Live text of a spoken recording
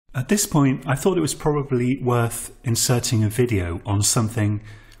At this point, I thought it was probably worth inserting a video on something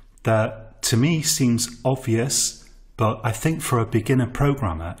that to me seems obvious, but I think for a beginner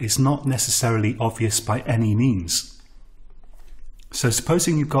programmer is not necessarily obvious by any means. So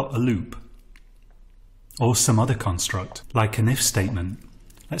supposing you've got a loop or some other construct like an if statement.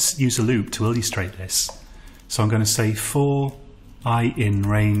 Let's use a loop to illustrate this. So I'm going to say for I in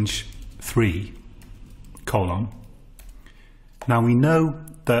range 3, colon. Now we know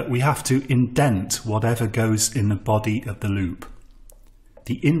that we have to indent whatever goes in the body of the loop.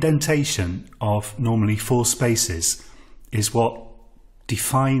 The indentation of normally 4 spaces is what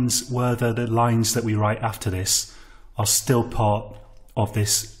defines whether the lines that we write after this are still part of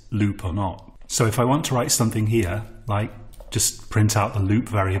this loop or not. So if I want to write something here, like just print out the loop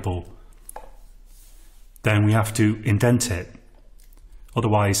variable, then we have to indent it.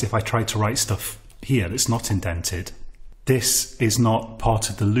 Otherwise, if I try to write stuff here that's not indented, this is not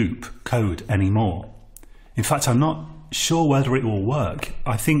part of the loop code anymore. In fact, I'm not sure whether it will work.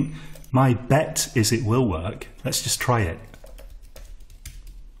 I think my bet is it will work. Let's just try it.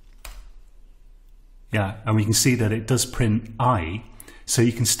 Yeah, and we can see that it does print I, so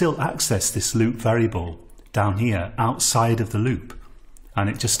you can still access this loop variable down here outside of the loop, and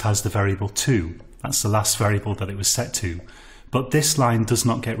it just has the variable 2. That's the last variable that it was set to. But this line does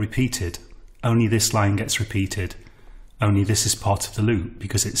not get repeated. Only this line gets repeated. Only this is part of the loop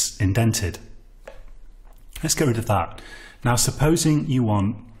because it's indented. Let's get rid of that. Now supposing you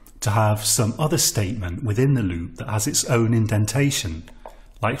want to have some other statement within the loop that has its own indentation,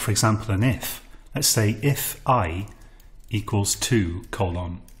 like for example an if. Let's say if I equals 2,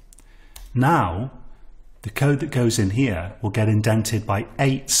 colon. Now the code that goes in here will get indented by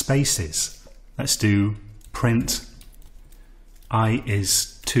 8 spaces. Let's do print I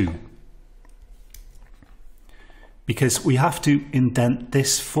is 2. Because we have to indent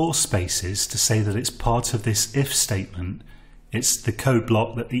this 4 spaces to say that it's part of this if statement. It's the code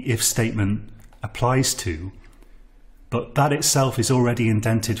block that the if statement applies to, but that itself is already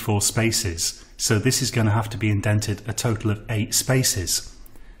indented 4 spaces. So this is going to have to be indented a total of 8 spaces.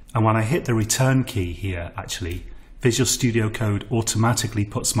 And when I hit the return key here, actually, Visual Studio Code automatically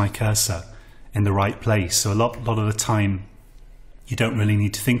puts my cursor in the right place. So a lot of the time, you don't really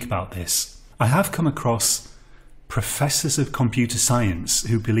need to think about this. I have come across professors of computer science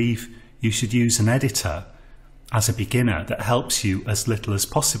who believe you should use an editor as a beginner that helps you as little as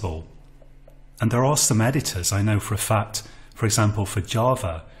possible. And there are some editors I know for a fact, for example for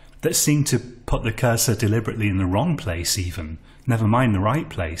Java, that seem to put the cursor deliberately in the wrong place even, never mind the right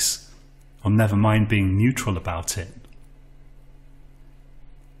place, or never mind being neutral about it.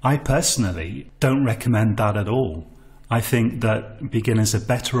 I personally don't recommend that at all. I think that beginners are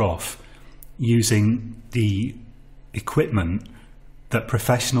better off using the equipment that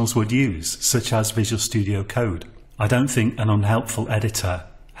professionals would use, such as Visual Studio Code. I don't think an unhelpful editor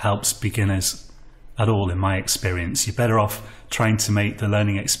helps beginners at all in my experience. You're better off trying to make the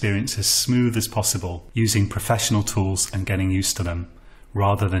learning experience as smooth as possible using professional tools and getting used to them,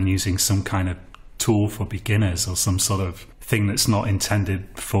 rather than using some kind of tool for beginners or some sort of thing that's not intended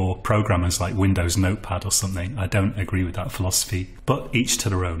for programmers like Windows Notepad or something. I don't agree with that philosophy, but each to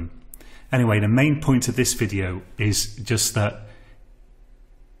their own. Anyway, the main point of this video is just that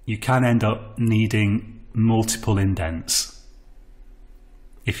you can end up needing multiple indents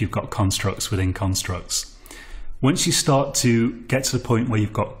if you've got constructs within constructs. Once you start to get to the point where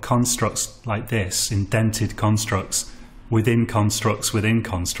you've got constructs like this, indented constructs within constructs within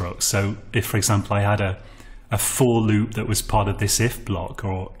constructs. So if, for example, I had a for loop that was part of this if block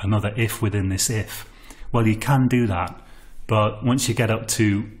or another if within this if, well, you can do that. But once you get up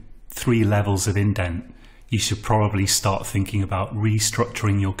to 3 levels of indent, you should probably start thinking about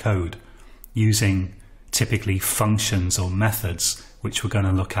restructuring your code using typically functions or methods, which we're going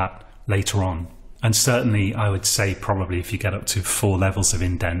to look at later on. And certainly I would say probably if you get up to 4 levels of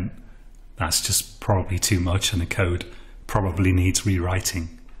indent, that's just probably too much and the code probably needs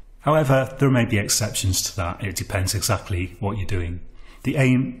rewriting. However, there may be exceptions to that. It depends exactly what you're doing. The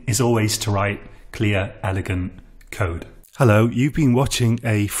aim is always to write clear, elegant code. Hello, you've been watching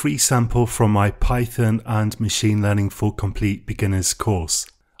a free sample from my Python and Machine Learning for Complete Beginners course.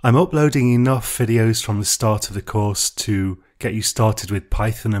 I'm uploading enough videos from the start of the course to get you started with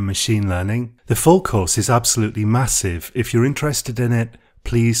Python and machine learning. The full course is absolutely massive. If you're interested in it,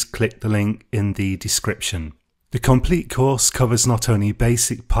 please click the link in the description. The complete course covers not only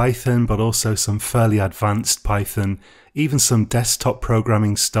basic Python, but also some fairly advanced Python, even some desktop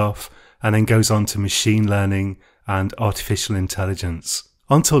programming stuff, and then goes on to machine learning and artificial intelligence.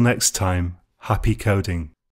 Until next time, happy coding.